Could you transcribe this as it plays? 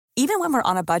Even when we're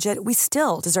on a budget, we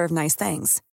still deserve nice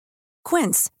things.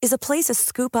 Quince is a place to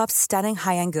scoop up stunning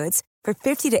high-end goods for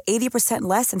 50 to 80%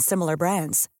 less than similar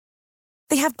brands.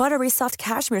 They have buttery soft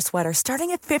cashmere sweaters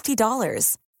starting at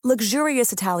 $50,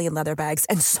 luxurious Italian leather bags,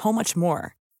 and so much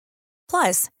more.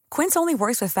 Plus, Quince only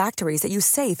works with factories that use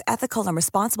safe, ethical, and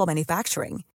responsible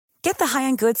manufacturing. Get the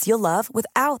high-end goods you'll love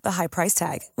without the high price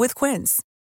tag with Quince.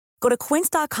 Go to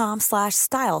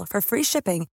quince.com/style for free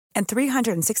shipping and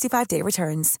 365-day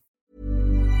returns.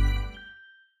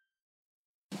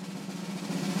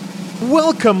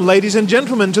 Welcome, ladies and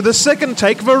gentlemen, to the Second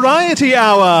Take Variety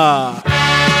Hour.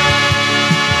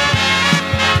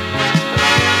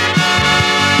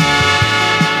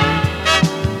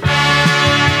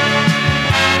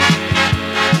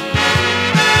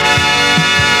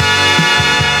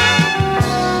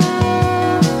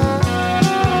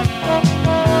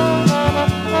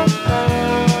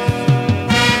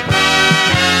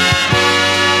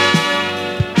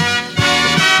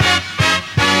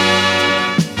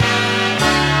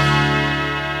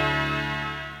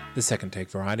 The Second Take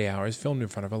Variety Hour is filmed in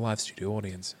front of a live studio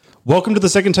audience. Welcome to the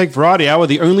Second Take Variety Hour,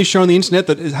 the only show on the internet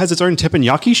that has its own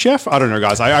teppanyaki chef. I don't know,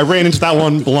 guys. I ran into that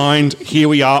one blind. Here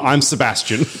we are. I'm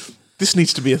Sebastian. This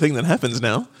needs to be a thing that happens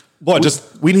now. What?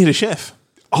 We need a chef.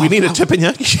 We need a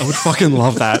teppanyaki chef. I would fucking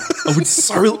love that. I would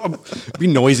so... It'd be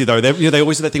noisy, though. They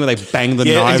always do that thing where they bang the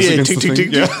knives against the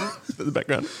thing. Yeah. In the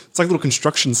background. It's like a little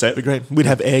construction set. It'd be great. We'd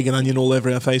have egg and onion all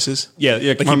over our faces. Yeah.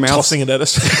 They My keep mouth tossing it at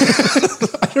us.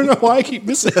 I don't know why I keep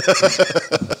missing.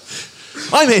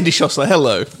 I'm Andy Schossler.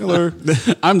 Hello. Hello.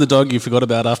 I'm the dog you forgot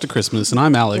about after Christmas, and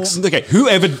I'm Alex. Okay, who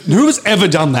has ever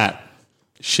done that?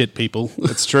 Shit, people.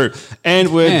 That's true.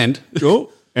 And we're...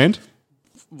 And?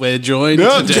 We're joined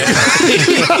today.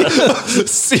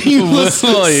 Seamless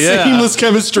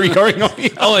chemistry going on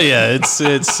here. Oh, yeah.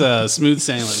 It's smooth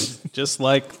sailing, just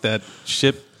like that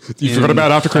ship. You forgot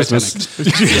about after Christmas.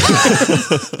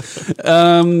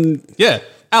 Yeah,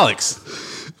 Alex.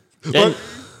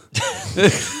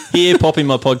 Here, popping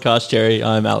my podcast cherry,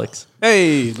 I'm Alex.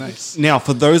 Hey, nice. Now,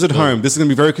 for those at home, this is going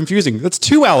to be very confusing. That's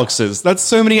two Alexes. That's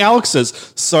so many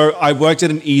Alexes. So I worked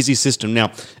at an easy system.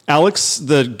 Now, Alex,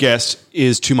 the guest,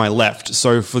 is to my left.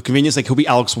 So for convenience sake, he'll be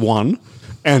Alex 1.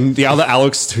 And the other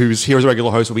Alex, who's here as a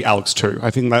regular host, will be Alex 2. I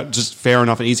think that's just fair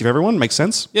enough and easy for everyone. Makes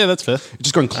sense? Yeah, that's fair.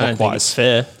 Just going I don't think clockwise. it's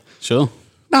fair. Sure.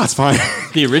 No, it's fine.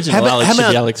 The original Alex should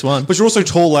be Alex 1. But you're also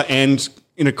taller and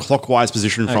in a clockwise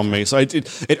position from me. So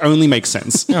it only makes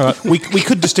sense. All right. We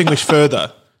could distinguish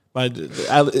further.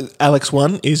 Alex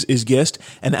 1 is guest,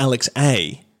 and Alex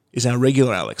A is our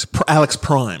regular Alex. Alex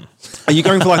Prime. Are you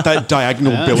going for like that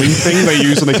diagonal billing thing they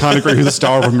use when they can't agree who the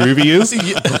star of a movie is?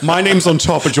 Yeah. My name's on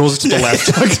top, but yours is to the left.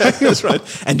 Okay, that's right.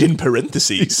 And in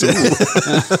parentheses.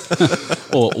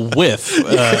 Or with.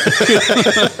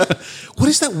 What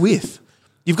is that with?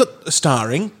 You've got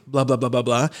starring, blah, blah, blah, blah,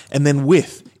 blah, and then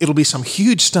with. It'll be some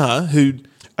huge star who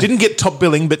didn't get top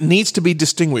billing but needs to be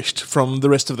distinguished from the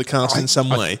rest of the cast in some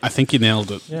way. I think you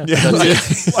nailed it. Yeah. I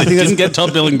think Didn't get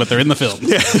top billing, but they're in the film.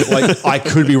 Yeah. Like I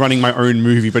could be running my own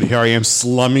movie, but here I am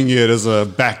slumming it as a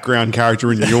background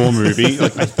character in your movie.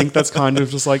 Like I think that's kind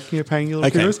of just like paying your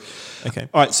little kudos. Okay.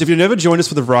 All right. So if you've never joined us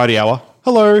for the Variety Hour,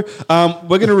 hello.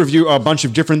 We're going to review a bunch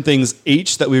of different things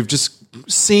each that we've just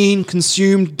seen,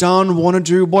 consumed, done, want to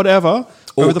do, whatever.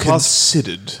 Or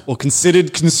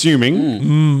considered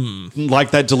consuming,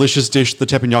 like that delicious dish the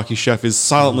teppanyaki chef is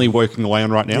silently working away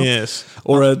on right now. Yes,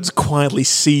 or it's quietly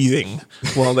seething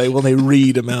while they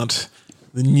read about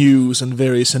the news and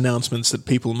various announcements that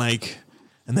people make,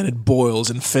 and then it boils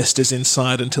and festers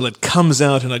inside until it comes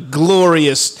out in a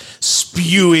glorious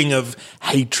spewing of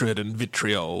hatred and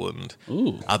vitriol and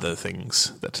other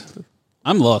things that...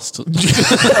 I'm lost.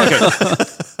 Okay,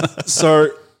 so...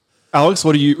 Alex,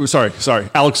 what are you... Sorry,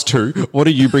 Alex 2. What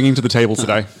are you bringing to the table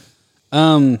today?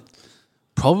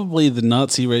 Probably the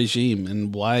Nazi regime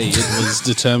and why it was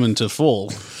determined to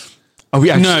fall. Are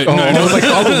we actually... No. I was like,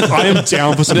 I am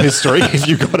down for some history if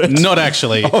you got it. Not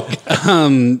actually.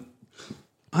 Okay.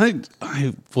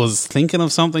 I was thinking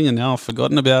of something and now I've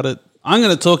forgotten about it. I'm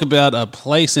going to talk about a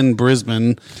place in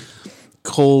Brisbane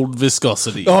called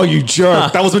Viscosity. Oh, you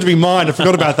jerk. That was meant to be mine. I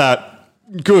forgot about that.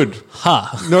 Good.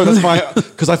 No, that's fine,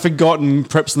 because I've forgotten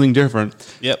prep something different.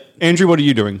 Yep. Andrew, what are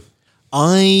you doing?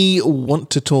 I want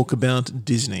to talk about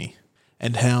Disney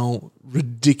and how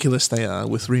ridiculous they are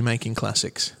with remaking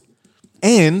classics.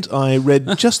 And I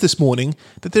read just this morning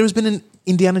that there has been an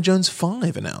Indiana Jones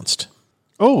 5 announced.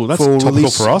 Oh, that's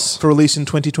topical for us. For release in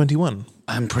 2021.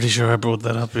 I'm pretty sure I brought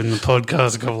that up in the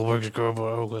podcast a couple of weeks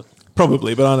ago. But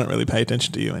Probably, but I don't really pay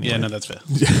attention to you anyway. Yeah, no, that's fair.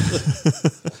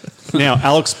 Now,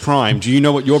 Alex Prime, do you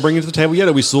know what you're bringing to the table yet?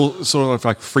 Or are we sort of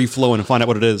like free flowing and find out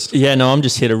what it is? Yeah, no, I'm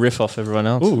just here to riff off everyone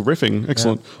else. Oh, riffing.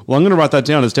 Excellent. Well, I'm going to write that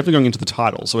down. It's definitely going into the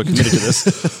title, so we're committed to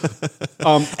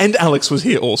this. And Alex was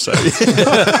here also.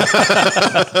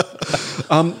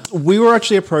 We were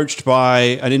actually approached by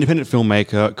an independent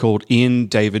filmmaker called Ian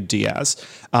David Diaz,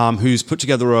 who's put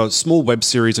together a small web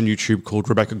series on YouTube called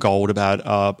Rebecca Gold about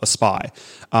a spy.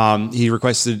 He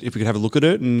requested if we could have a look at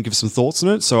it and give some thoughts on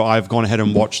it, so I've gone ahead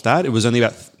and watched that. It was only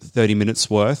about 30 minutes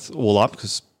worth all up,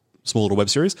 because small little web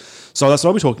series. So that's what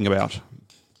I'll be talking about.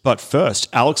 But first,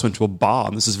 Alex went to a bar,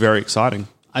 and this is very exciting.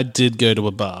 I did go to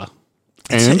a bar.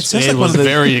 And It sounds It like one was of the-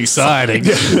 very exciting.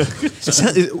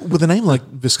 with a name like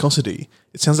Viscosity,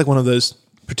 it sounds like one of those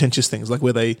pretentious things, like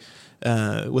where they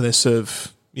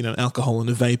serve alcohol in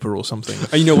a vapor or something.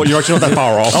 and you know what? You're actually not that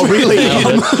far off. Oh, really?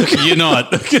 You're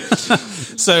not.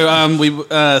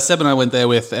 So Seb and I went there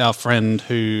with our friend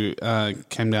who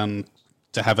came down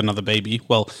to have another baby.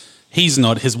 Well, he's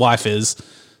not. His wife is.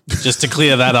 Just to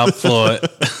clear that up for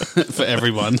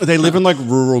everyone. They live in like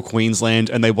rural Queensland,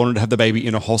 and they wanted to have the baby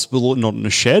in a hospital, not in a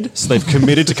shed. So they've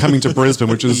committed to coming to Brisbane,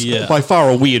 which is by far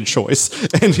a weird choice.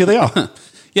 And here they are.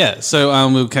 Yeah, so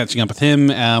we were catching up with him,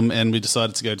 and we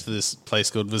decided to go to this place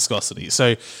called Viscosity.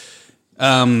 So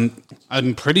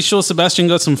I'm pretty sure Sebastian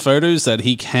got some photos that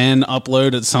he can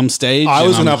upload at some stage. I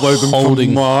was and going to I'm upload them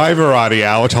from my variety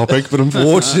hour topic, but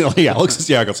unfortunately, Alex,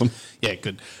 I got some. Yeah,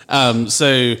 good.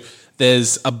 So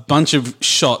there's a bunch of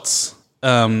shots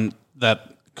that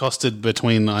costed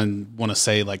between, I want to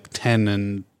say, like $10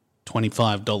 and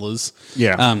 $25.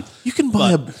 Yeah. You can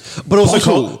buy But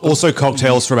also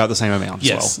cocktails for about the same amount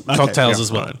Yes, as well. cocktails yeah,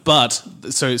 as well. right. But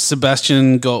so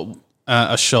Sebastian got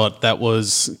a shot that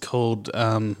was called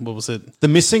what was it? The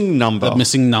missing number. The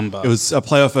missing number. It was a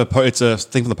play off it's a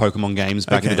thing from the Pokemon games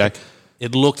back in the day.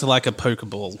 It looked like a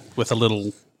Pokeball with a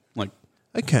little like.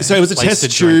 Okay. So it was a Place test to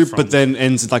drink tube, from. but then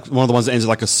ends like one of the ones that ends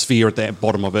like a sphere at the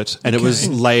bottom of it, and it was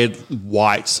layered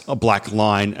white, a black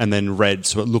line, and then red,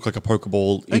 so it looked like a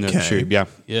Pokeball in a Okay. tube. Yeah.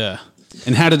 Yeah.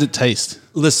 And how did it taste?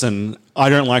 Listen, I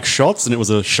don't like shots, and it was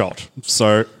a shot.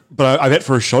 So, but I bet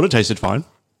for a shot it tasted fine.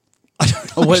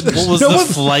 What was the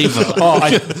flavor?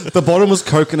 The bottom was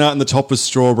coconut, and the top was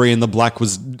strawberry, and the black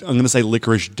was, I'm going to say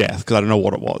licorice death, because I don't know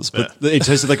what it was, but it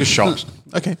tasted like a shot.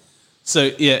 okay.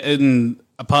 So yeah, and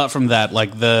apart from that,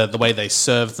 like the way they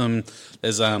serve them,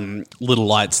 there's little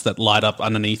lights that light up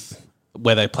underneath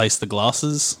where they place the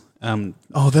glasses.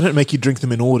 Oh, they don't make you drink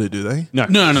them in order, do they? No.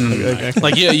 No.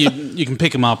 Like you can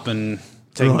pick them up and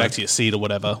take them back to your seat or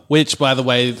whatever. Which, by the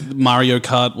way, Mario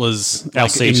Kart was Our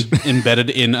like, seat. embedded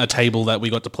in a table that we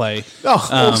got to play. Oh,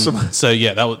 awesome. So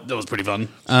yeah, that was pretty fun.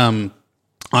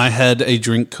 I had a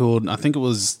drink called, I think it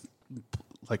was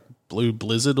like Blue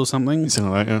Blizzard or something.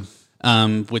 Something like that,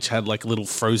 yeah. Which had like little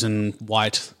frozen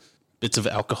white bits of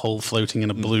alcohol floating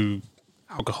in a blue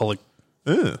alcoholic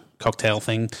cocktail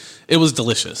thing. It was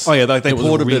delicious. Oh yeah, they It was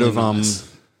poured a bit really of nice.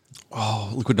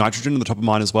 liquid nitrogen on the top of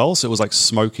mine as well, so it was like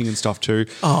smoking and stuff too.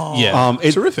 Oh, Yeah.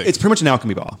 terrific. It's pretty much an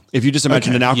alchemy bar. If you just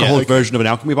imagine Okay, an yeah, alcoholic okay. version of an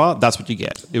alchemy bar, that's what you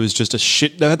get. It was just a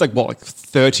shit. They had like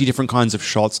 30 different kinds of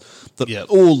shots that Yeah.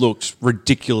 all looked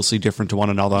ridiculously different to one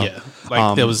another. Yeah,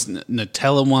 like there was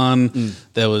Nutella one.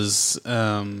 There was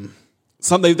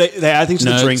Some they add things to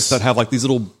the Nuts. drinks that have like these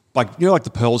little like like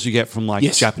the pearls you get from like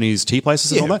Yes. Japanese tea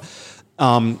places and Yeah. all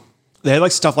that. They had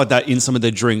like stuff like that in some of their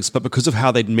drinks, but because of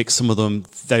how they'd mix some of them,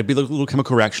 there'd be little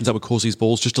chemical reactions that would cause these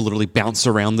balls just to literally bounce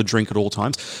around the drink at all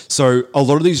times. So a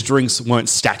lot of these drinks weren't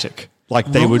static.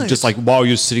 Like they would Right. just like while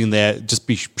you're sitting there, just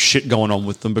be shit going on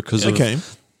with them because Okay.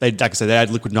 of they like I said, they add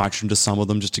liquid nitrogen to some of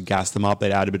them just to gas them up.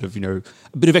 They'd add a bit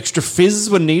of extra fizz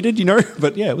when needed,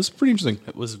 But yeah, it was pretty interesting.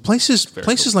 it was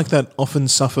Places like that often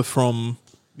suffer from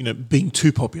being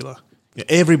too popular.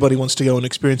 Everybody wants to go and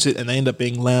experience it, and they end up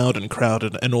being loud and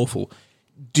crowded and awful.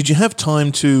 Did you have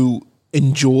time to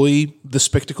enjoy the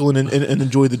spectacle and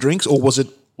enjoy the drinks, or was it?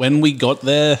 when we got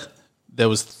there. There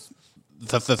was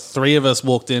the three of us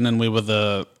walked in, and we were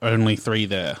the only three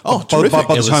there. Oh, By terrific!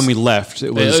 the It time was- we left,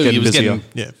 it was getting busier.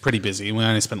 Yeah. pretty busy. We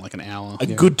only spent like an hour. A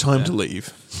good time to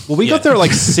leave. Well, we got Yeah. there at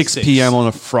like 6 6. p.m. on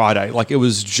a Friday. Like it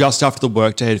was just after the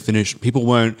workday had finished. People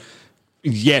weren't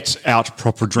yet out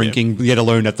proper drinking, yet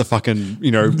alone at the fucking,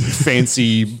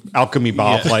 fancy alchemy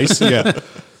bar Yeah. place. Yeah.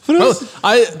 Well,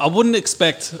 I wouldn't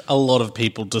expect a lot of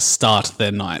people to start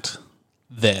their night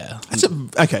there,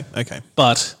 Okay.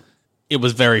 but it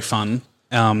was very fun.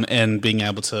 and being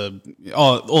able to.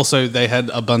 Oh, also they had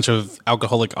a bunch of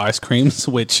alcoholic ice creams,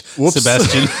 which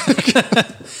Sebastian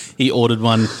he ordered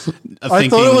one. I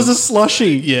thought it was a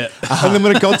slushy. Yeah. And then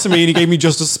when it got to me and he gave me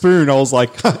just a spoon, I was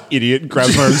like, idiot,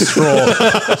 grabbed my own straw.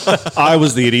 I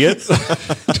was the idiot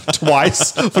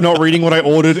twice for not reading what I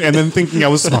ordered and then thinking I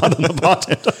was smarter than the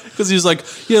bartender. Because he was like,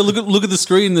 yeah, look at the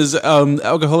screen. There's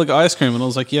alcoholic ice cream, and I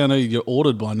was like, yeah, I know you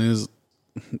ordered one. And he was,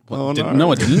 Oh, no.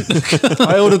 no. I didn't.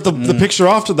 I ordered the picture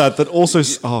after that also,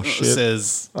 oh shit.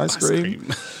 Says Ice cream.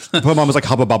 But mine was like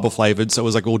Hubba Bubble flavored, so it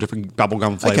was like all different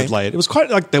bubblegum flavored Okay. layered. It was quite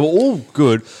like they were all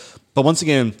good. But once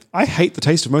again, I hate the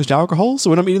taste of most alcohol. So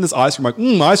when I'm eating this ice cream,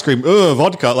 I'm like, ice cream,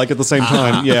 vodka, like at the same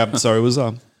time. Yeah. So it was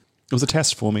a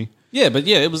test for me. yeah, but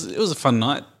yeah, it was a fun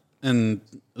night, and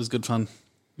it was good fun.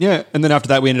 Yeah, and then after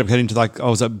that, we ended up heading to like I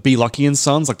was at Be Lucky and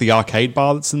Sons, like the arcade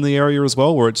bar that's in the area as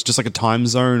well, where it's just like a time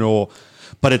zone,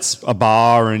 but it's a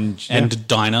bar and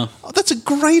Diner. Oh, that's a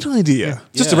great idea.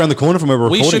 just around the corner from where we're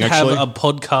We recording. should Actually, have a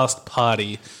podcast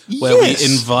party where Yes.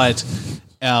 we invite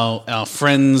our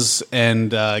friends and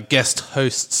guest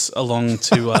hosts along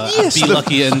to Be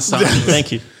Lucky and Sons.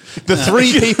 Thank you.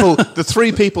 The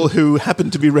three people who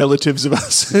happen to be relatives of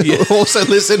us who also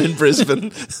listen in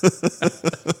Brisbane.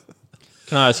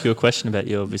 Can I ask you a question about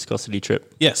your viscosity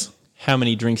trip? Yes, How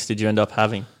many drinks did you end up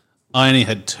having? I only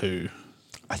had 2.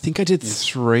 I think I did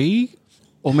 3,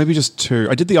 or maybe just 2.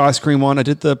 I did the ice cream one. I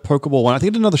did the Pokeball one. I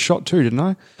think I did another shot too, didn't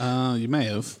I? You may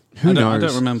have. Who I knows?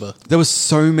 don't remember. There was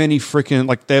so many freaking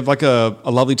like they have like a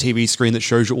lovely TV screen that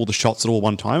shows you all the shots at all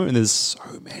one time, and there's so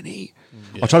many.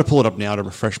 I'll try to pull it up now to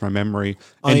refresh my memory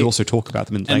and also talk about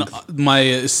them in And length.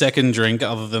 my second drink,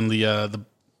 other than the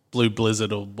Blue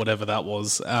Blizzard or whatever that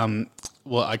was,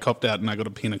 well, I copped out and I got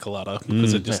a pina colada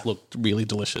because it just looked really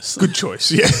delicious. Good choice.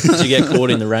 Yeah. Did you get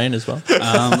caught in the rain as well?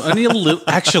 Only a little,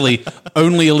 actually,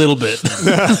 only a little bit,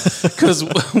 because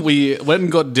we went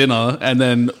and got dinner, and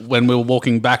then when we were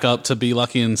walking back up to Be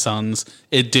Lucky and Sons,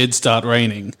 it did start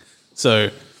raining. So,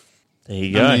 There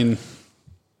you go. I mean,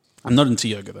 I'm not into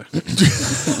yoga though.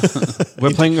 We're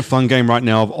playing a fun game right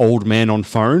now of Old Man on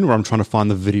Phone, where I'm trying to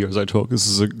find the videos I took. This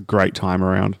is a great time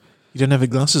around. You don't have your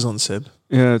glasses on, Seb.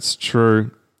 Yeah, it's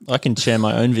true. I can share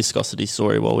my own viscosity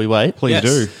story while we wait. Please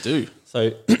do.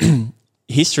 So,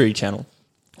 History Channel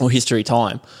or History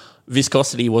Time,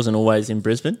 viscosity wasn't always in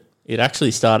Brisbane. It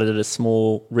actually started at a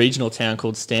small regional town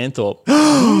called Stanthorpe.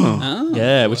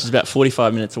 Yeah, which is about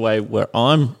 45 minutes away where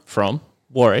I'm from,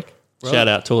 Warwick. Shout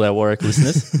out to all our Warwick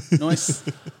listeners. Nice.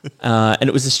 And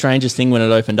it was the strangest thing when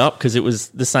it opened up because it was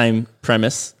the same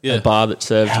premise, Yeah. a bar that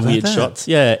served How about weird that? shots.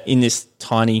 Yeah, in this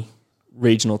tiny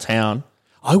regional town.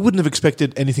 I wouldn't have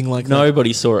expected anything like that.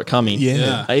 Nobody saw it coming.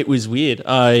 Yeah. It was weird.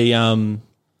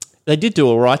 They did do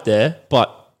all right there,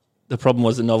 but the problem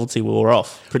was the novelty wore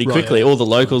off pretty quickly. All the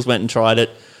locals went and tried it.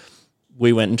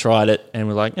 We went and tried it, and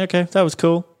we're like, okay, that was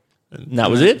cool. And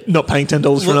that was it. Not paying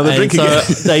 $10 for another And drink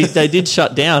so again. they did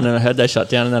shut down, and I heard they shut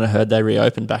down, and then I heard they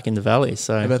reopened back in the valley.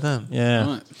 So How about that? Yeah,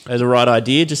 Right. they had the right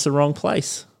idea, just the wrong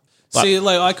place. But- See,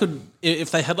 like I could,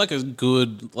 if they had like a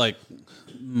good like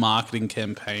marketing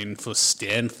campaign for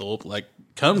Stanthorpe, like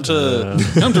come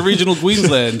to regional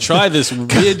Queensland, try this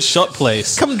weird shot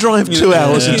place. Come drive 2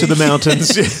 hours into the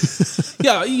mountains.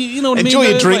 Yeah, you know what I mean. Enjoy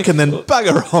your though? drink Like, and then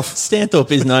bugger off.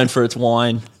 Stanthorpe is known for its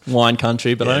wine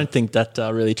country, but I don't think that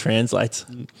really translates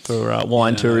for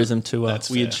wine tourism to that's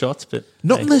weird fair. shots. But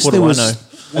Not hey, unless what there do I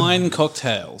was- know? wine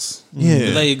cocktails.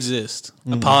 Yeah. They exist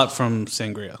apart from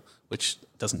sangria, which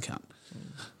doesn't count.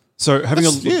 So having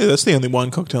Yeah, that's the only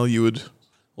wine cocktail you would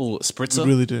Or spritzer.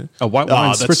 really do. a white Ah,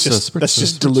 wine that's spritzer. that's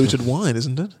just diluted wine,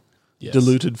 isn't it? Yes.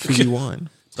 Diluted fizzy wine.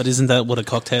 But isn't that what a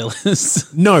cocktail is?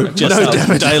 No, Just no,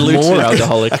 damn it. diluted. More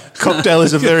alcoholic. Cocktail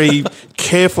is a very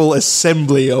careful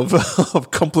assembly of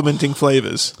complementing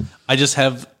flavors. I just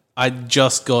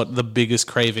got the biggest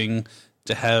craving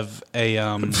to have a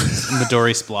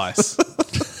Midori splice.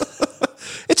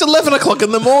 It's 11 o'clock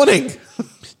in the morning.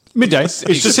 Midday. It's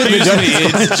just Excuse me,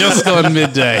 it's just gone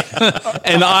midday,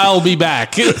 and I'll be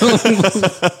back.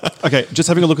 Okay, just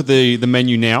having a look at the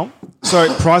menu now.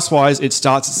 So price wise, it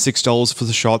starts at $6 for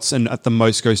the shots, and at the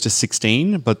most goes to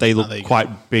 $16. But they look there you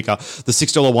quite bigger. The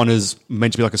 $6 one is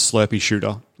meant to be like a Slurpee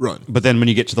shooter, Right. But then when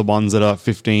you get to the ones that are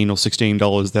 $15 or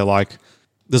 $16, they're like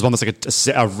there's one that's like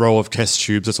a row of test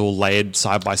tubes that's all layered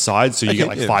side by side, so you get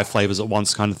like 5 flavors at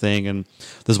once, kind of thing. And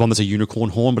there's one that's a unicorn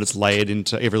horn, but it's layered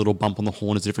into every little bump on the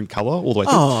horn is a different color all the way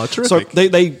through. Oh, terrific.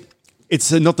 So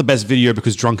it's not the best video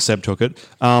because Drunk Seb took it.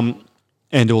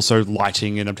 And also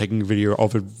lighting, and I'm taking a video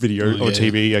of a video or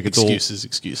TV. Like it's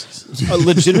Excuses. all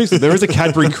legitimately. There is a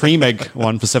Cadbury cream egg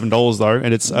one for $7 though,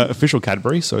 and it's official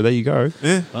Cadbury. So there you go.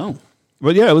 Yeah. Oh,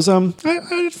 But yeah, it was. I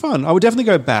had fun. I would definitely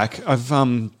go back.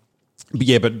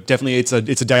 But definitely it's a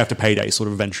day after payday sort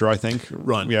of venture. I think.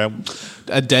 Right. Yeah.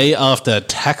 A day after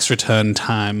tax return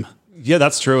time. Yeah,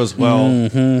 that's true as well. I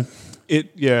don't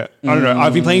know.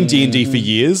 I've been playing D&D for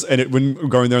years, and when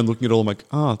going there and looking at it all, I'm like,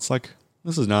 oh, it's like,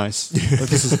 this is nice. Like,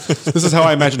 this is how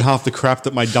I imagine half the crap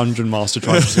that my dungeon master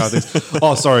tries to describe things.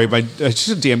 Oh, sorry, just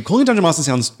a DM. Calling dungeon master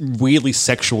sounds weirdly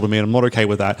sexual to me, and I'm not okay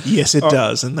with that. Yes, it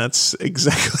does, and that's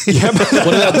exactly Yeah, but what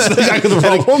about that's exactly the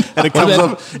problem? and it comes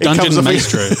up. Dungeon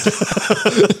Maestro.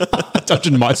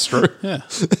 Dungeon maestro. Yeah.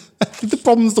 I think the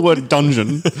problem's the word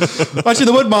dungeon. Actually,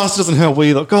 the word master doesn't help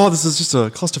either. God, this is just a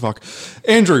clusterfuck.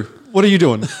 Andrew, what are you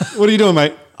doing? What are you doing,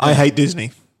 mate? I hate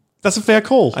Disney. That's a fair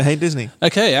call. I hate Disney.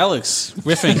 Okay, Alex,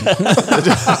 riffing.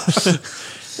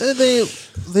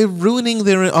 They're ruining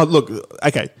their. Oh, look.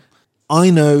 Okay, I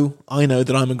know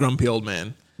that I'm a grumpy old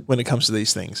man when it comes to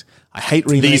these things. I hate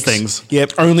remakes. These things.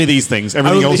 Yep. Only these things.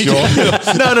 Everything else you're...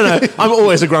 No. I'm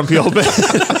always a grumpy old man.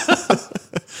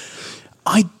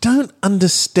 I don't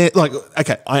understand. Like,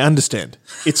 okay, I understand.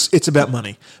 It's about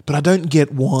money, but I don't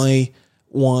get why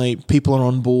people are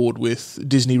on board with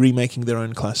Disney remaking their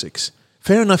own classics.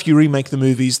 Fair enough, you remake the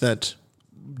movies that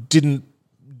didn't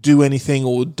do anything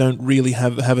or don't really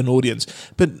have an audience.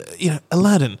 But,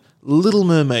 Aladdin, Little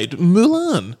Mermaid,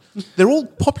 Mulan, they're all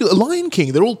popular. Lion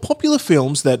King, they're all popular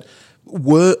films that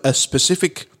were a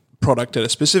specific product at a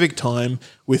specific time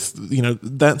with,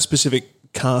 that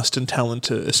specific cast and talent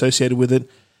associated with it.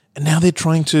 And now they're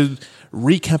trying to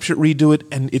recapture it, redo it,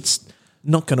 and it's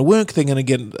not going to work. They're going to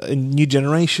get a new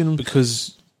generation.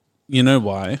 Because you know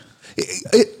why?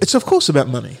 It's of course about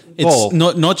money. It's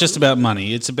not just about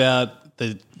money. It's about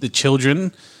the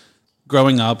children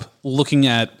growing up looking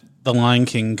at The Lion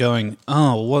King going,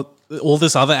 oh, what? All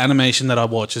this other animation that I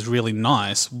watch is really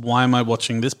nice. Why am I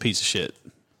watching this piece of shit?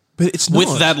 But it's not.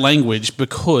 With that language,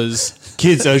 because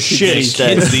Kids are shit.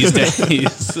 kids these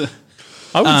days.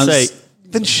 I would say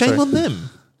then shame on them.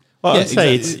 Well, Yeah, I'd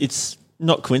say exactly. it's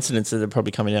not coincidence that they're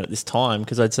probably coming out at this time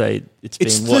because I'd say it's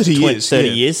It's been 30 years, 30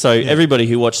 yeah. years. So everybody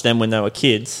who watched them when they were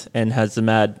kids and has the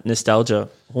mad nostalgia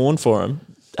horn for them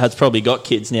has probably got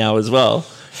kids now as well.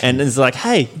 And it's like,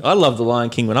 hey, I loved The Lion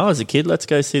King when I was a kid. Let's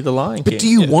go see The Lion King. But do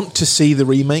you want to see the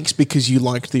remakes because you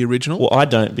liked the original? Well, I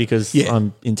don't because Yeah.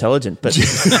 I'm intelligent. But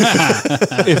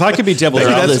If I could be devil's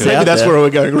There are advocate, others out that's there. where we're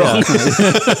going wrong.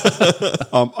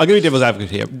 I'm going to be devil's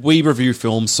advocate here. We review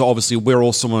films, so obviously we're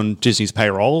also on Disney's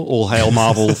payroll. All hail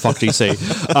Marvel, fuck DC.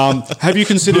 Have you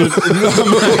considered?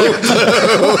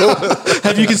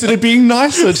 Have you considered being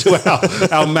nicer to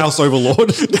our mouse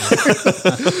overlord?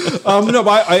 No,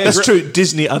 but I That's agree. true.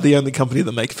 Disney are the only company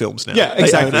that make films now. Yeah, They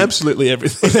exactly. own absolutely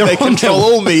everything. They're They on control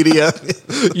them. all media.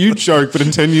 You joke, but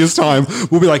in 10 years' time,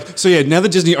 we'll be like, so yeah, now that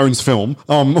Disney owns film,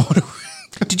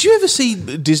 Did you ever see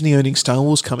Disney owning Star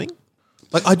Wars coming?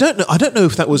 Like, I don't know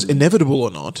if that was inevitable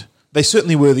or not. They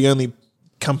certainly were the only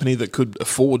company that could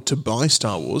afford to buy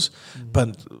Star Wars.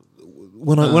 But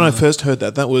when I first heard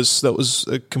that was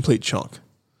a complete shock.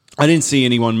 I didn't see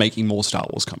anyone making more Star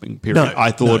Wars coming, period. No,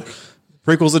 I thought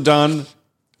prequels are done.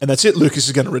 And that's it. Lucas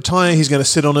is going to retire. He's going to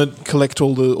sit on it, collect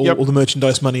all the Yep. all the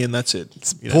merchandise money, and that's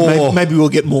it. poor. Maybe we'll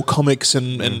get more comics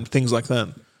and things like that.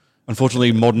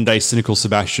 Unfortunately, modern day cynical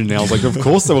Sebastian now is like, of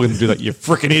course they were going to do that, you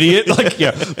freaking idiot. Like,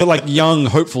 yeah. But like young,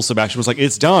 hopeful Sebastian was like,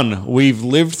 it's done. We've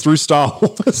lived through Star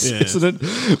Wars, Yeah. isn't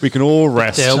it? We can all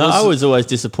rest. There No, was- I was always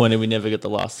disappointed we never got the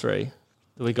last three.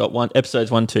 We got episodes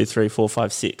 1, 2, 3, 4,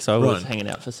 5, 6. I was Right. hanging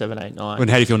out for 7, 8, 9. And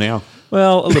how do you feel now?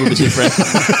 Well, a little bit different.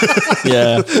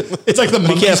 Yeah. It's like the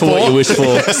Be careful what you wish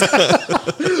for.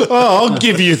 Oh, I'll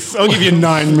give you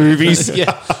 9 movies.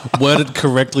 Yeah. Word it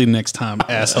correctly next time,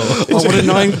 asshole. I wanted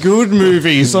 9 good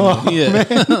movies. Oh, Yeah.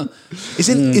 Is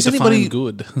anybody Define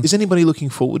good. Is anybody looking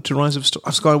forward to Rise of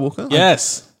Skywalker?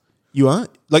 Yes. You are?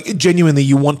 Like, genuinely,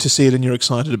 you want to see it and you're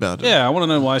excited about it? Yeah, I want to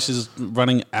know why she's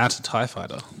running at a TIE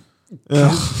fighter.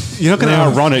 you're not going to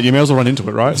outrun it. You may as well run into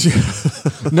it, right?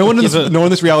 no one in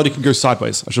this reality can go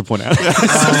sideways, I should point out.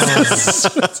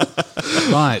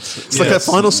 Right. It's like that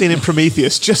final scene in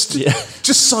Prometheus. Just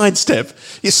sidestep.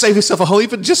 You save yourself a whole heap,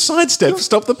 but just sidestep.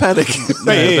 Stop the panic.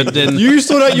 Hey, but then- you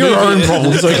sort out your own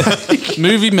problems. Okay?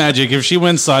 Movie magic, if she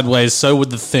went sideways, so would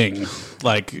the thing.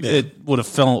 Like, it would have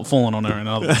fallen on her in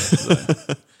other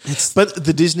ways. But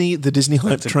the Disney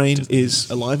hype train is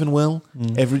alive and well.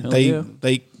 yeah.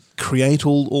 They create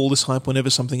all this hype whenever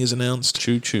something is announced.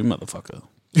 Choo choo, motherfucker.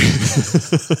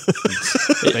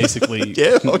 Basically.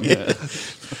 Yeah.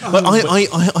 But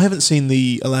I haven't seen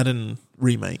the Aladdin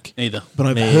remake Either. but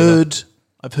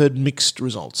I've heard mixed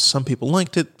results. Some people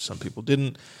liked it, some people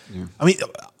didn't. I mean,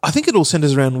 I think it all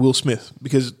centers around Will Smith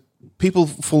because people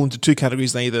fall into two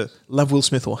categories. They either love Will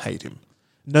Smith or hate him.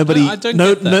 Nobody, I don't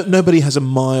get that. nobody has a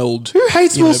mild. Who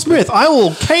hates Will Smith? I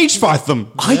will cage fight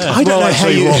them. I don't know how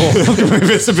you.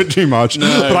 It's a bit too much,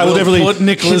 but I will definitely put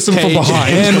Nicolas hit them from Cage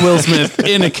behind. and Will Smith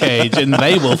in a cage, and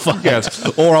they will fight.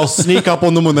 Yes. Or I'll sneak up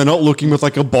on them when they're not looking with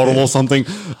like a bottle or something.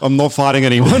 I'm not fighting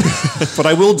anyone, but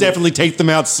I will definitely take them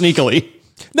out sneakily.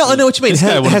 No, I know what you mean. This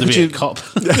guy How wanted to could be you? a cop.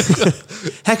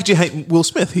 How could you hate Will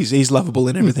Smith? He's lovable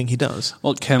in everything he does.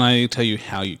 Well, can I tell you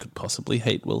how you could possibly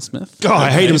hate Will Smith? God, I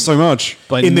hate him so much.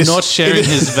 By In this- not sharing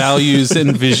his values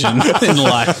and vision in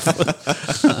life.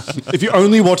 If you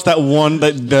only watch that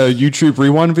the YouTube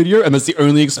rewind video, and that's the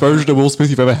only exposure to Will Smith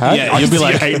you've ever had, Yeah, I you'll can be see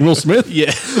like- you hate Will Smith.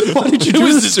 Yeah. Why did you Who do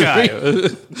is this this to me?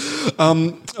 guy?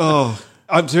 To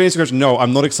answer your question, no,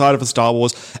 I'm not excited for Star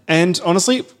Wars. And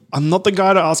honestly, I'm not the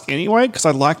guy to ask anyway, because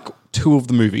I like 2 of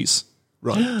the movies.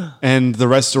 Right. And the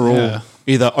rest are all Yeah.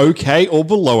 either okay or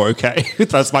below okay.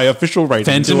 That's my official rating.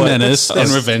 Phantom Menace and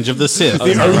Revenge of the Sith.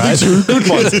 The only 2 good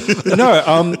ones.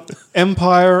 No,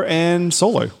 Empire and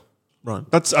Solo. Right.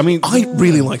 I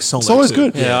really like Solo. Solo's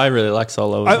too. good. Yeah, I really like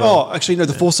Solo. As well. Actually, no.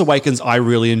 The Force Awakens, I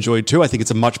really enjoyed too. I think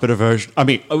it's a much better version. I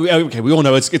mean, okay, we all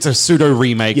know it's a pseudo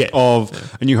remake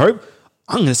of A New Hope.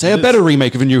 I'm going to say a better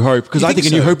remake of A New Hope because I think A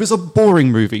New Hope is a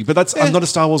boring movie. But I'm not a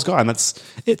Star Wars guy, and that's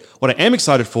it. What I am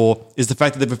excited for is the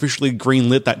fact that they've officially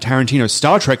greenlit that Tarantino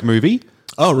Star Trek movie.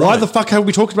 Oh, right. Why the fuck have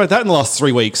we talked about that in the last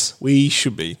 3 weeks? We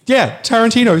should be. Yeah,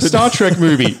 Tarantino Star Trek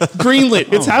movie,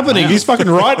 greenlit. It's happening. He's fucking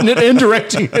writing it and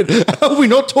directing it. How are we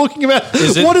not talking about?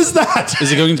 What is that?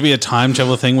 Is it going to be a time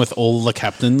travel thing with all the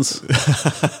captains?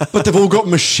 But they've all got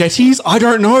machetes. I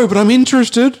don't know, but I'm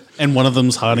interested. And one of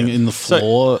them's hiding in the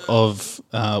floor of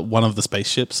one of the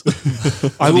spaceships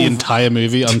for the entire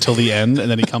movie until the end,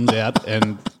 and then he comes out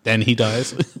and then he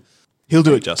dies. He'll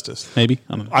do it justice. Maybe.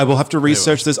 I don't know. I will have to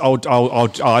research this. I'll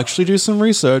actually do some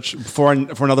research for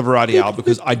another variety hour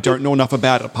because I don't know enough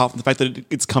about it apart from the fact that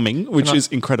it's coming, which is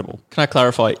incredible. Can I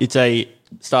clarify? It's a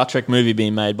Star Trek movie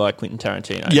being made by Quentin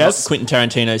Tarantino. Yes. not Quentin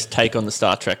Tarantino's take on the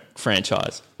Star Trek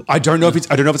franchise. I don't know if it's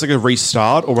like a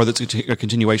restart or whether it's a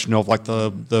continuation of like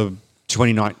the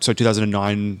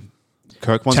 2009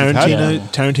 Kirk ones we've had.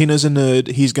 Tarantino's a nerd.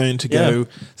 He's going to go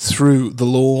through the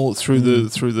lore, through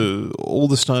the all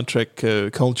the Star Trek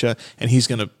culture, and he's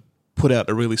going to put out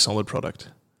a really solid product.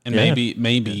 And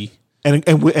maybe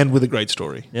And with a great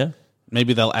story. Yeah.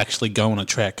 maybe they'll actually go on a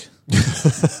trek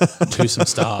to some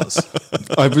stars.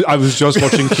 I was just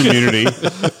watching Community,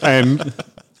 and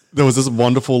there was this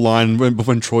wonderful line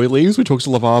when Troy leaves. We talks to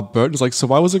LeVar Burton. It's like, so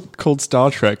why was it called Star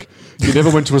Trek? You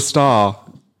never went to a star,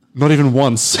 not even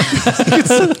once.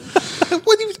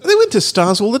 They went to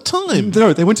stars all the time.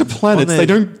 No, they went to planets. They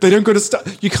don't go to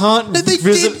stars. You can't No, they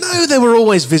visit. did. No, they were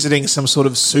always visiting some sort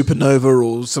of supernova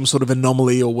or some sort of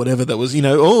anomaly or whatever that was.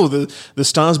 The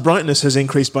star's brightness has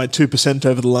increased by 2%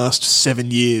 over the last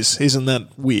 7 years. Isn't that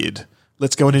weird?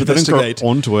 Let's go and They don't investigate. go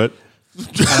onto it. Is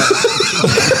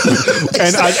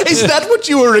that what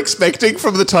you were expecting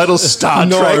from the title Star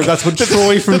No, Trek? that's what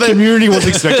Troy from Community was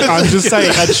expecting. I'm just saying,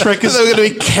 a Trek is. They were going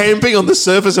to be camping on the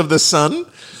surface of the sun.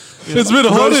 It's been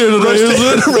hot here today,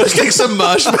 isn't it? Roasting some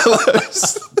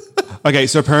marshmallows. Okay,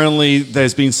 so apparently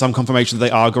there's been some confirmation that they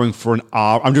are going for an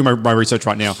R. I'm doing my research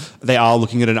right now. They are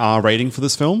looking at an R rating for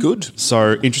this film. Good.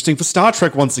 So interesting for Star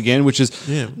Trek once again, which is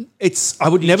I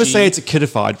would never say it's a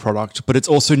kidified product, but it's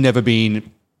also never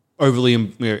been overly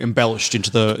embellished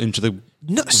into the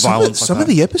No, violence. some like of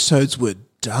the episodes were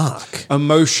dark.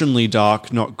 emotionally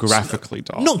dark, not graphically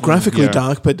dark. Not graphically Yeah.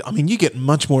 dark, but I mean, you get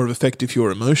much more of effect if you're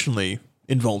emotionally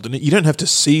involved in it. You don't have to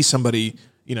see somebody,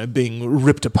 being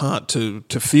ripped apart to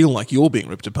feel like you're being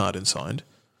ripped apart inside.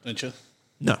 Don't you?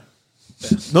 No.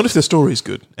 Not if the story's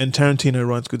good. And Tarantino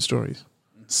writes good stories.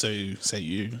 So say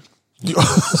you.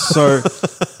 So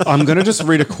I'm going to just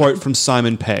read a quote from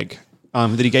Simon Pegg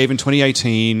that he gave in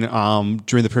 2018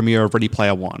 during the premiere of Ready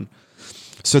Player One.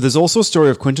 So there's also a story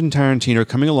of Quentin Tarantino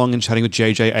coming along and chatting with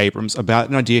J.J. Abrams about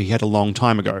an idea he had a long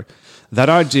time ago. That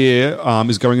idea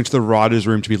is going into the writer's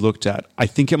room to be looked at. I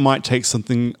think it might take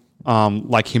something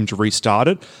like him to restart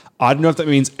it. I don't know if that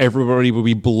means everybody will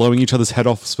be blowing each other's head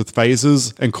off with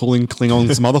phasers and calling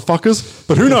Klingons motherfuckers,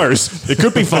 but who knows? It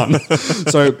could be fun.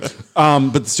 So,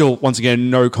 but still, once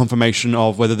again, no confirmation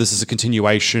of whether this is a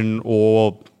continuation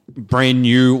or brand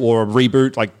new or a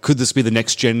reboot. Like, could this be the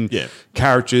next gen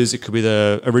characters? It could be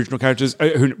the original characters.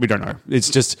 We don't know.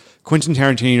 It's just Quentin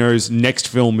Tarantino's next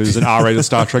film is an R-rated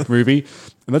Star Trek movie,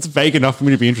 and that's vague enough for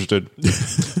me to be interested.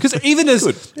 Because even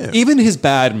his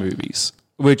bad movies,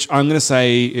 which I'm going to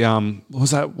say, what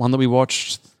was that one that we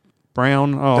watched?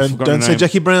 Brown. Oh, I forgot Don't the say name.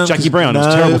 Jackie Brown. Jackie Brown. No,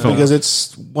 It's a terrible film because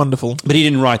it's wonderful. but he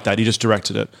didn't write that. He just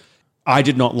directed it. I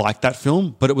did not like that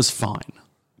film, but it was fine.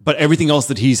 But everything else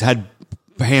that he's had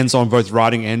hands on both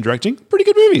writing and directing, pretty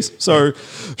good movies. So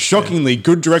shockingly,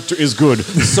 good director is good.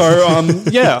 So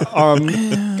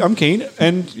I'm keen.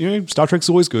 And you know, Star Trek's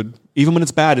always good. Even when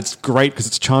it's bad, it's great because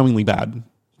it's charmingly bad.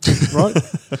 Right?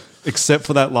 Except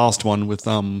for that last one with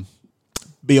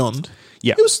Beyond.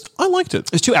 Yeah. I liked it.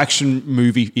 It's too action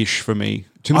movie-ish for me.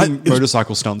 Too many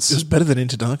motorcycle stunts. It was better than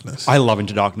Into Darkness. I love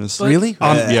Into Darkness. Really?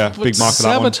 Yeah, big mark for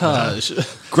that one. Sabotage.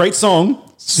 Great song.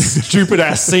 Stupid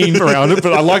ass scene around it,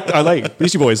 but I like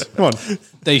Beastie Boys. Come on.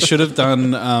 They should have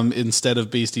done instead of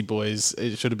Beastie Boys,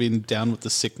 it should have been Down with the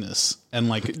Sickness and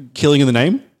like Killing in the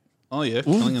Name. oh yeah,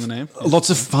 Killing in the Name. Lots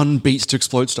of fun beats to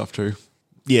explode stuff too.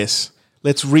 Yes.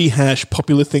 Let's rehash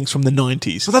popular things from the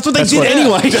 90s. But that's what they did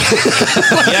anyway.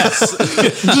 Yes.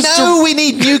 No, we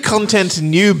need new content,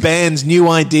 new bands, new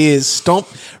ideas. Stop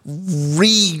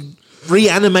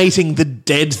reanimating the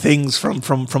dead things from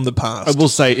the past. I will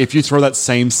say, if you throw that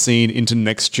same scene into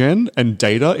Next Gen and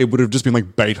Data, it would have just been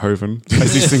like Beethoven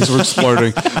as these things were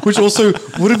exploding, which also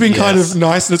would have been kind of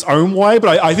nice in its own way.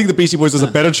 But I think the Beastie Boys is a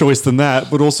better choice than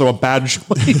that, but also a bad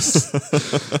choice.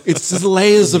 It's just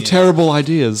layers of terrible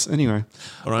ideas. Anyway,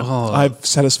 All right. I've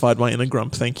satisfied my inner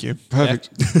grump. Thank you. perfect.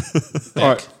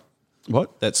 All right.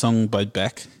 What? That song by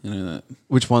Beck, you know that.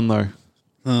 Which one though?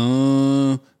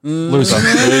 Yeah, Loser.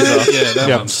 that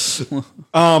Yeah. one.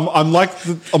 I'm like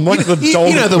the You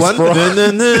doll. know the one.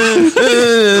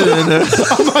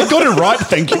 I got it right.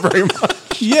 Thank you very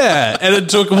much. Yeah, and it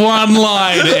took one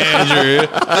line, Andrew.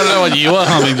 I don't know what you were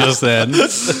humming just then.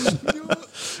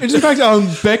 In fact,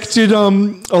 Beck did a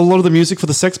lot of the music for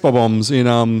the Sex Bob-ombs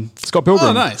in Scott Pilgrim.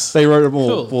 Oh, nice. They wrote it all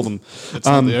Cool. for them, It's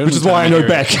not the only which is why I time know hear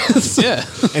Beck. it. Yeah.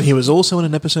 And he was also in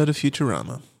an episode of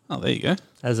Futurama. Oh, there you go.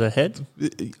 As a head?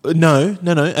 No.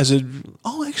 As a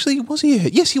actually, was he a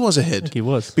head? Yes, he was a head. He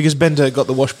was. Because Bender got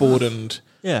the washboard and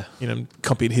Yeah.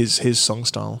 copied his song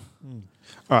style.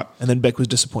 All right. And then Beck was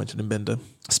disappointed in Bender.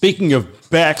 Speaking of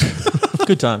Beck,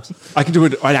 Good times. I can do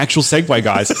an actual segue,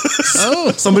 guys.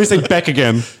 Oh, somebody say Beck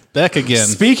again. Beck again.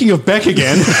 Speaking of Beck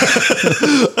again,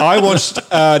 I watched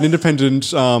an independent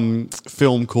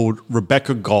film called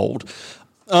Rebecca Gold.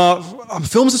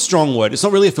 Film's a strong word. It's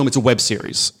not really a film. It's a web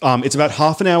series. It's about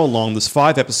half an hour long. There's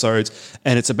 5 episodes,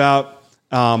 and it's about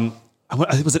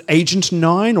was it Agent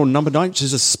 9 or Number 9?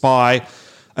 She's a spy.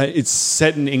 It's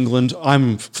set in England.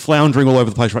 I'm floundering all over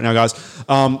the place right now, guys.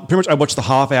 Pretty much, I watched the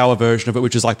half-hour version of it,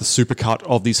 which is like the supercut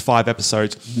of these 5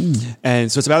 episodes.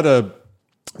 And so it's about a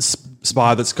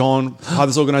spy that's gone part of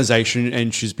this organization,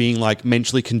 and she's being like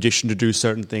mentally conditioned to do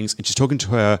certain things, and she's talking to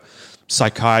her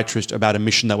psychiatrist about a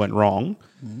mission that went wrong.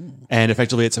 And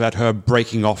effectively, it's about her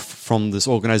breaking off from this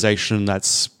organization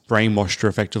that's brainwashed her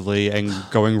effectively and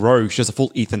going rogue. She has a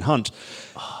full Ethan Hunt.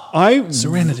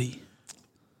 Serenity.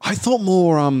 I thought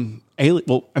more I'm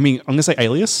gonna say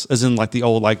Alias, as in like the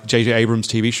old like J.J. Abrams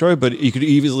TV show, but you could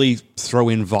easily throw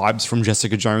in vibes from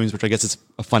Jessica Jones, which I guess is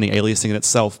a funny Alias thing in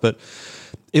itself. But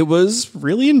it was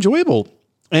really enjoyable,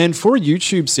 and for a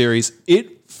YouTube series,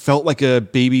 it felt like a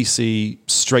BBC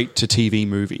straight to TV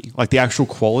movie, like the actual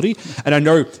quality. And I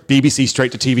know BBC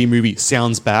straight to TV movie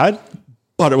sounds bad,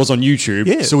 but it was on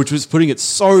YouTube, so which was putting it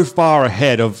so far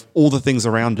ahead of all the things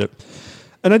around it.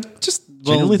 And I just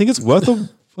genuinely think it's worth a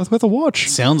watch.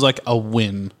 Sounds like a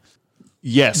win.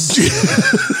 Yes.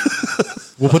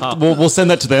 We'll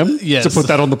send that to them Yes. to put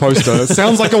that on the poster.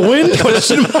 Sounds like a win?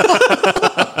 Question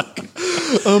mark.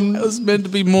 It was meant to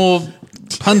be more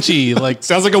punchy, like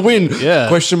Sounds like a win. Yeah.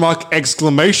 Question mark,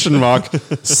 exclamation mark,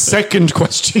 second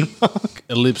question mark.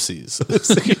 ellipses.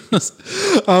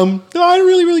 No, I had a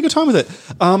really, really good time with it.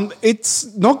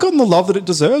 It's not gotten the love that it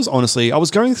deserves, honestly. I was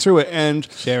going through it and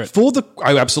Share it.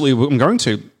 I absolutely am going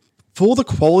to. For the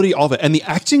quality of it. And the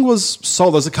acting was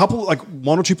solid. There's a couple, like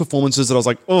 1 or 2 performances that I was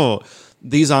like, oh,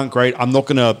 these aren't great. I'm not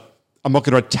gonna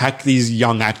attack these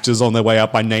young actors on their way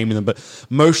up by naming them, but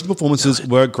most of the performances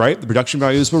were great. The production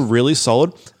values were really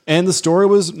solid, and the story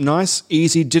was nice,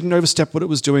 easy, didn't overstep what it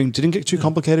was doing, didn't get too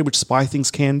complicated, which spy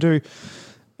things can do.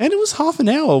 And it was half an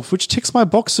hour, which ticks my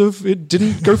box of it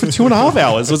didn't go for 2.5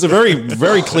 hours. It was a very,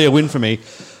 very clear win for me.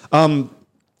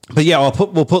 But yeah,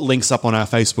 we'll put links up on our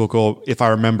Facebook, or if I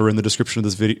remember, in the description of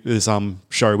this video, this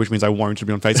show, which means I won't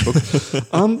be on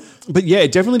Facebook. But yeah,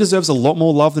 it definitely deserves a lot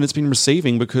more love than it's been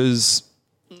receiving, because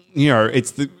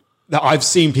I've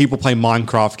seen people play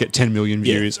Minecraft get 10 million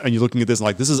views, and you're looking at this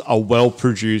like, this is a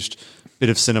well-produced bit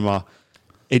of cinema.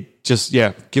 It just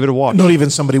give it a watch. Not even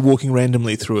somebody walking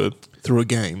randomly through a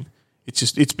game.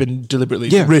 It's been deliberately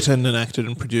written and acted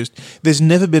and produced. There's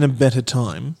never been a better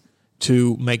time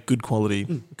to make good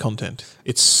quality content.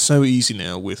 It's so easy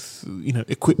now with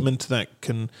equipment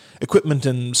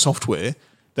and software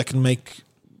that can make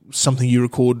something you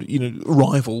record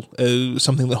rival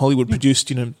something that Hollywood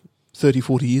produced 30,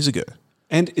 40 years ago.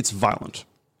 And it's violent.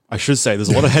 I should say there's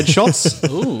a lot of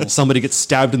headshots. Somebody gets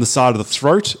stabbed in the side of the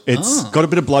throat. It's got a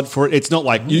bit of blood for it. It's not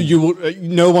like don't if you're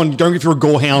a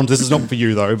gorehound, this is not for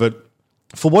you though, but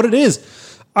for what it is,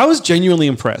 I was genuinely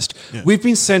impressed. Yeah. We've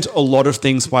been sent a lot of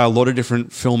things by a lot of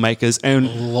different filmmakers,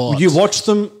 and you watch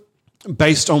them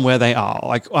based on where they are.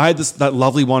 Like I had that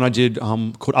lovely one I did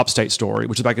called Upstate Story,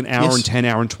 which is like an hour and 10,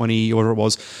 hour and 20, or whatever it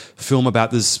was, film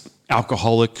about this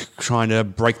alcoholic trying to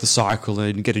break the cycle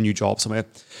and get a new job somewhere.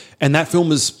 And that film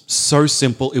was so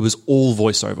simple. It was all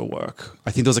voiceover work.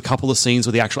 I think there was a couple of scenes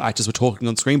where the actual actors were talking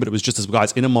on screen, but it was just as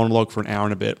guys in a monologue for an hour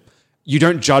and a bit. You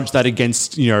don't judge that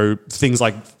against, things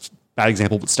like, bad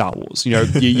example, but Star Wars.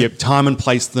 You time and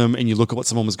place them and you look at what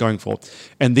someone was going for.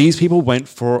 And these people went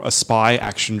for a spy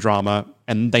action drama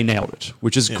and they nailed it,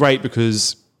 which is great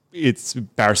because it's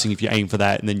embarrassing if you aim for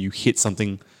that and then you hit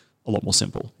something a lot more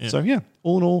simple. Yeah. So,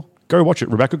 all in all, go watch it.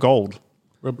 Rebecca Gold.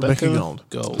 Rebecca Gold.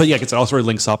 But I'll throw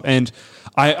links up. And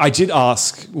I did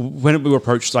ask, when we were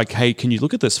approached, like, hey, can you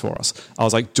look at this for us? I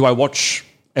was like, do I watch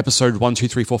episode 1, 2,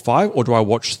 3, 4, 5, or do I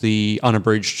watch the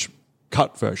unabridged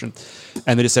cut version?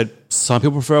 And they just said, some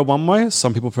people prefer one way,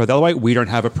 some people prefer the other way. We don't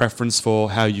have a preference for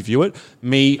how you view it.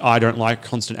 Me, I don't like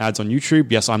constant ads on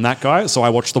YouTube. Yes, I'm that guy. So I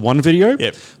watch the one video.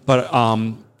 Yep. But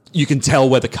you can tell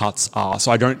where the cuts are.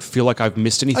 So I don't feel like I've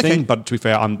missed anything. Okay. But to be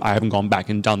fair, I haven't gone back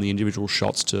and done the individual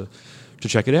shots to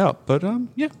check it out. But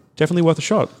definitely worth a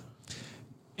shot.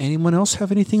 Anyone else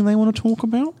have anything they want to talk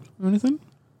about or anything?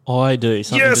 I do.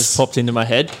 Something just popped into my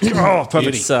head. Oh,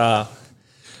 perfect. It's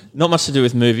not much to do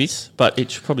with movies, but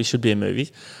it probably should be a movie.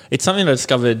 It's something I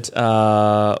discovered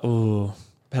about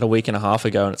a week and a half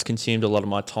ago, and it's consumed a lot of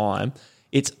my time.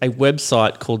 It's a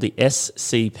website called the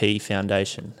SCP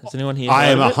Foundation. Has anyone here? I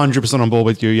am 100% on board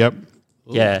with you. Yep.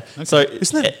 Yeah. Okay. So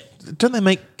don't they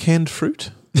make canned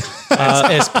fruit?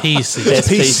 It's SPC.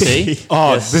 SPC.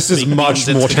 Oh, this is much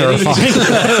more terrifying.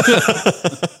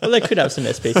 Well, they could have some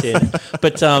SPC in it.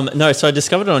 But no, so I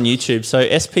discovered it on YouTube. So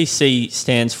SPC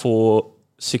stands for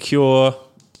Secure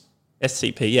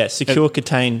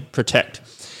Contain, Protect.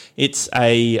 It's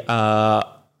a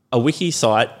wiki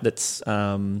site that's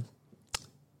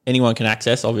anyone can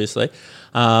access, obviously.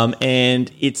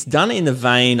 And it's done in the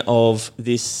vein of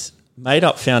this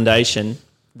made-up foundation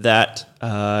that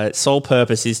sole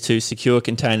purpose is to secure,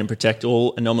 contain, and protect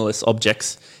all anomalous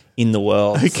objects in the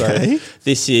world. Okay. So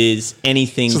this is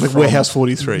anything so like from... Warehouse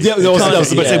 43. Yeah,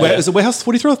 is it Warehouse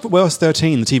 43 or Warehouse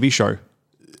 13, the TV show?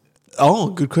 Oh,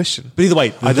 good question. But either way,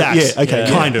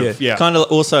 kind of. Kind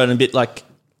of also a bit like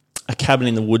a cabin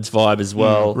in the woods vibe as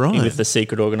well, right. With the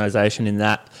secret organisation in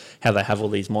that, how they have all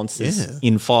these monsters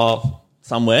in file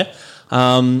somewhere.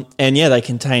 And they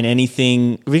contain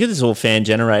anything, because it's all fan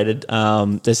generated.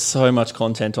 There's so much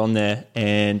content on there,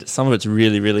 and some of it's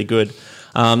really, really good.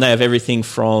 They have everything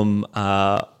from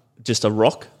just a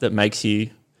rock that makes you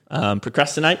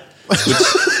procrastinate,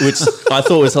 which I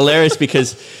thought was hilarious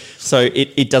because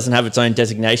it doesn't have its own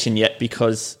designation yet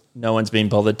because no one's been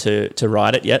bothered to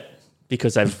write it yet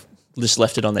because they've just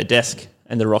left it on their desk.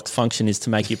 And the rock's function is to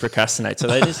make you procrastinate. So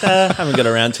they just haven't got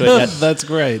around to it yet. That's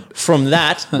great. From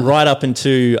that, right up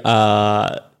into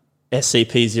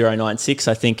SCP-096,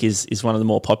 I think is one of the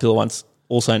more popular ones,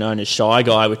 also known as Shy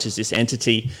Guy, which is this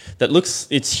entity that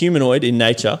it's humanoid in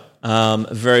nature,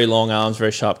 very long arms,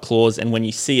 very sharp claws. And when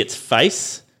you see its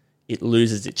face, it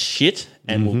loses its shit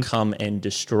and will come and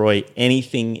destroy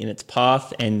anything in its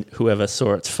path and whoever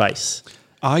saw its face.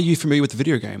 Are you familiar with the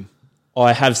video game?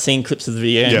 I have seen clips of the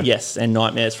video game, yes, and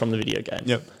nightmares from the video game.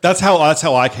 Yep. That's how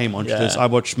I came on because I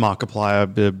watched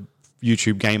Markiplier, the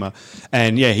YouTube gamer,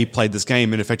 and he played this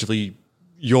game, and effectively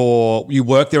you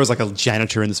work there as like a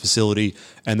janitor in this facility,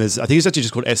 and I think it's actually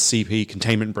just called SCP,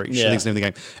 Containment Breach. I think it's the name of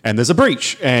the game. And there's a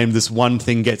breach, and this one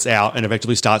thing gets out and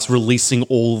effectively starts releasing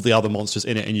all the other monsters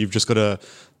in it, and you've just got to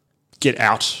get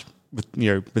out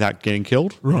without getting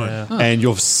killed. Right. Yeah. And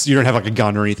you don't have like a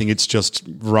gun or anything. It's just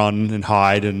run and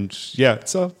hide, and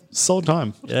it's a solid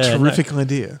time. Yeah, terrific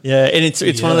idea. Yeah, and it's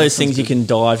one of those things you can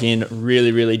dive in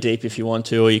really, really deep if you want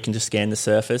to, or you can just scan the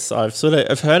surface. I've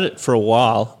heard it for a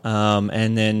while,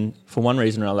 and then for one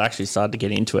reason or another, I actually started to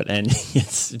get into it, and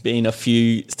it's been a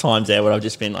few times there where I've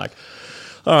just been like,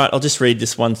 all right, I'll just read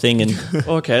this one thing and,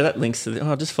 okay, that links to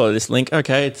I'll just follow this link.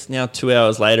 Okay, it's now 2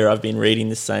 hours later. I've been reading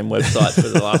this same website for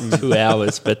the last 2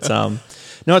 hours. But,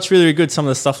 no, it's really, really good. Some of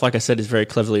the stuff, like I said, is very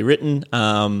cleverly written.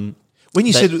 When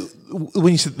you said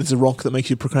when you said there's a rock that makes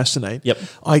you procrastinate, Yep.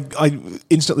 I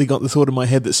instantly got the thought in my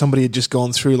head that somebody had just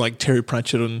gone through like Terry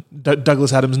Pratchett and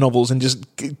Douglas Adams novels and just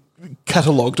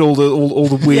catalogued all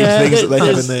the weird things that they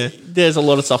have in there. There's a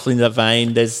lot of stuff in that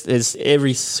vein. There's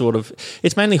every sort of.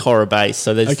 It's mainly horror based,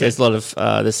 so there's a lot of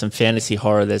there's some fantasy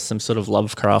horror. There's some sort of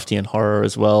Lovecraftian horror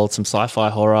as well. Some sci-fi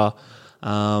horror.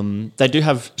 They do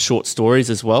have short stories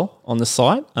as well on the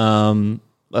site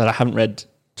that I haven't read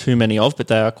too many of, but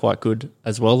they are quite good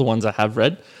as well, the ones I have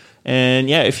read. And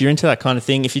yeah, if you're into that kind of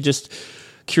thing, if you're just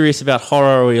curious about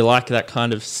horror or you like that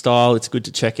kind of style, it's good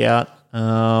to check out.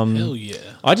 Hell yeah.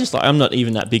 I'm not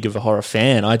even that big of a horror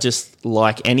fan. I just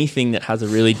like anything that has a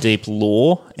really deep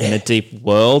lore and a deep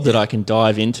world that I can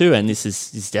dive into, and this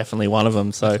is definitely one of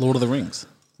them. So Lord of the Rings.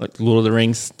 like Lord of the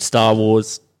Rings, Star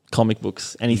Wars, comic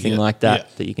books, anything like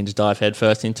that that you can just dive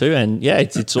headfirst into. And yeah,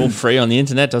 it's all free on the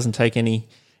internet. Doesn't take any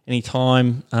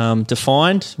time to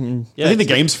find. And, yeah, I think the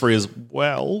game's free as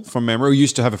well from memory. We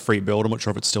used to have a free build. I'm not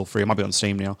sure if it's still free. It might be on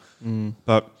Steam now.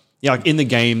 But yeah, like in the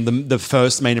game, the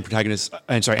first main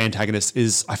antagonist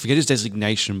is, I forget his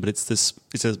designation, but it's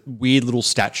a weird little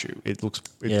statue.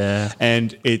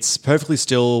 And it's perfectly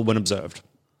still when observed.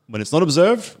 When it's not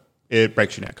observed, it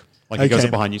breaks your neck. Like it goes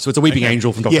up behind you. So it's a weeping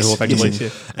angel from Doctor Who, effectively.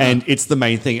 Yes. And it's the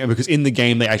main thing. And because in the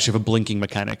game, they actually have a blinking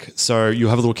mechanic. So you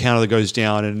have a little counter that goes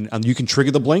down and you can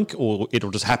trigger the blink or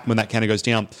it'll just happen when that counter goes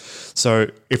down. So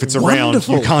if it's around,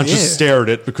 you can't just stare at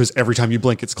it because every time you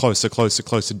blink, it's closer,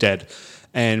 dead.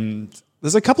 And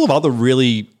there's a couple of other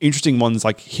really interesting ones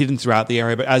like hidden throughout the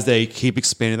area, but as they keep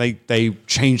expanding, they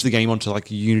changed the game onto like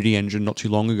the Unity engine not too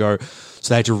long ago.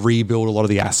 So they had to rebuild a lot of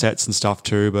the assets and stuff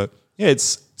too. But yeah,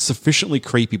 it's sufficiently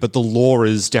creepy, but the lore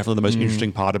is definitely the most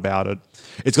interesting part about it.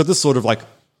 It's got this sort of like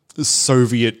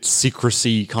Soviet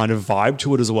secrecy kind of vibe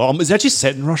to it as well. Is it actually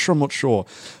set in Russia? I'm not sure.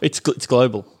 It's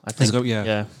global, I think.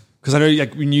 Yeah. Because I know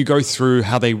like when you go through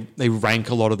how they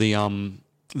rank a lot of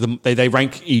they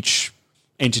rank each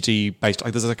entity based,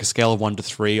 like there's like a scale of 1 to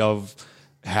 3 of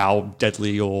how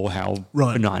deadly or how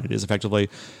benign it is effectively.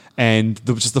 And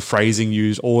just the phrasing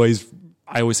used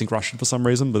I always think Russian for some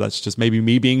reason, but that's just maybe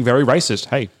me being very racist.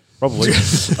 Hey, probably.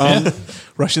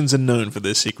 Russians are known for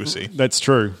their secrecy. That's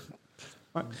true.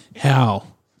 How?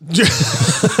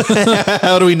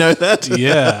 How do we know that?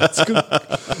 Yeah. It's good.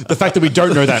 The fact that we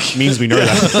don't know that means we know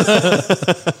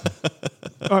that.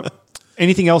 All right.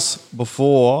 Anything else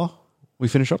before we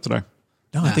finish up today?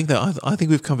 No, I think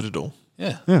we've covered it all.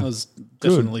 Yeah. That was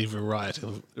definitely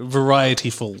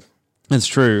variety-ful. It's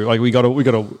true. Like we got a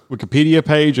Wikipedia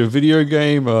page, a video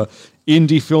game, a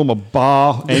indie film, a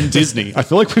bar, and Disney. I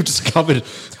feel like we've just covered.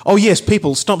 Oh yes,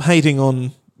 people stop hating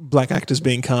on black actors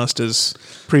being cast as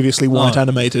previously white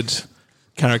animated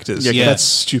characters. Yeah. That's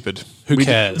stupid. Who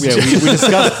cares?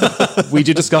 We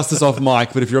did discuss this off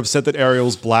mic, but if you're upset that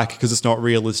Ariel's black because it's not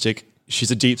realistic,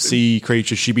 she's a deep sea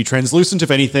creature. She'd be translucent,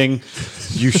 if anything.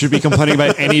 You should be complaining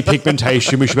about any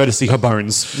pigmentation. We should be able to see her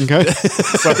bones. Okay?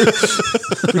 So,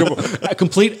 a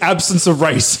complete absence of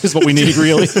race is what we need,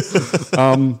 really.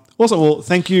 Also,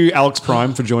 thank you, Alex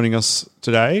Prime, for joining us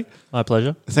today. My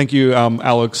pleasure. Thank you,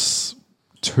 Alex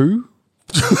 2,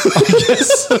 I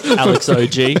guess. Alex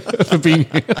OG. For being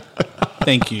here.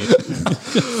 Thank you.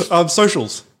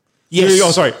 Socials. Yes.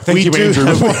 Oh, sorry. Thank you, Andrew.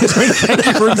 Thank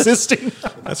you for existing.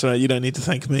 That's right. You don't need to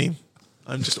thank me.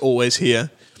 I'm just always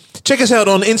here. Check us out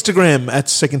on Instagram at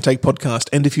Second Take Podcast.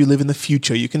 And if you live in the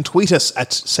future, you can tweet us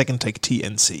at Second Take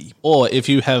TNC. Or if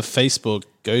you have Facebook,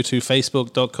 go to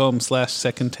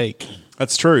facebook.com/Second Take.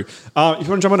 That's true. If you want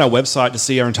to jump on our website to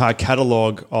see our entire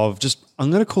catalogue of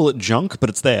I'm going to call it junk, but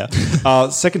it's there,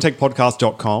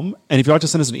 secondtakepodcast.com. And if you'd like to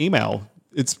send us an email,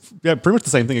 it's pretty much the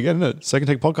same thing again, isn't it?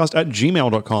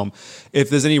 secondtakepodcast@gmail.com. If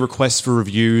there's any requests for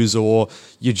reviews or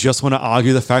you just want to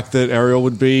argue the fact that Ariel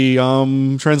would be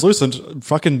translucent,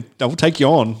 I will take you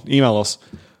on. Email us.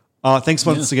 Thanks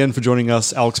once again for joining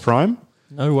us, Alex Prime.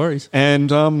 No worries.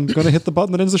 And I'm going to hit the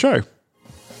button that ends the show.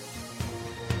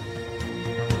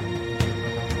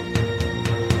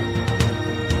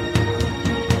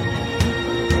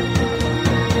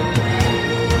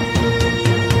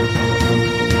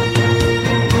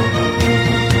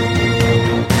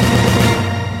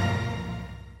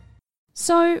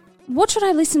 So, what should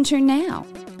I listen to now?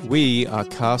 We are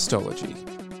Castology.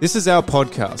 This is our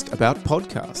podcast about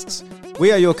podcasts.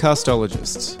 We are your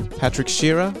castologists, Patrick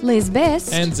Shearer Liz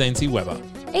Best. and Zancy Weber.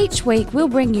 Each week, we'll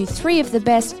bring you 3 of the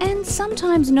best and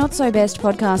sometimes not so best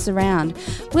podcasts around.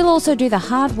 We'll also do the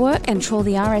hard work and trawl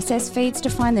the RSS feeds to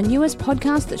find the newest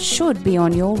podcast that should be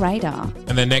on your radar.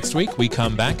 And then next week, we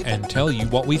come back and tell you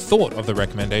what we thought of the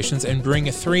recommendations and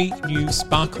bring 3 new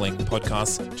sparkling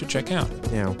podcasts to check out.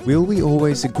 Now, will we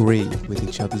always agree with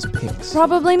each other's picks?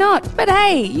 Probably not, but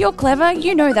hey, you're clever.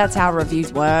 You know that's how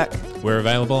reviews work. We're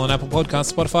available on Apple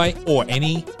Podcasts, Spotify, or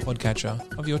any podcatcher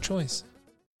of your choice.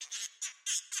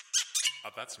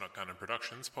 That's Not Canon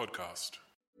Productions podcast.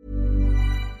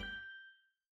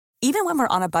 Even when we're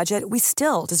on a budget, we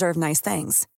still deserve nice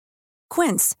things.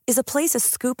 Quince is a place to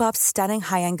scoop up stunning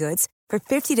high-end goods for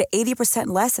 50 to 80%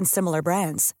 less than similar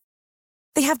brands.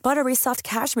 They have buttery soft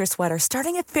cashmere sweaters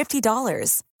starting at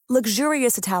 $50,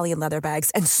 luxurious Italian leather bags,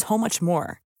 and so much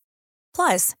more.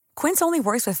 Plus, Quince only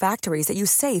works with factories that use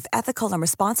safe, ethical, and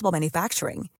responsible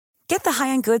manufacturing. Get the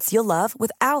high-end goods you'll love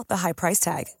without the high price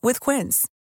tag with Quince.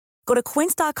 Go to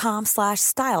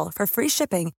quince.com/style for free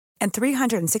shipping and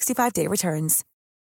 365-day returns.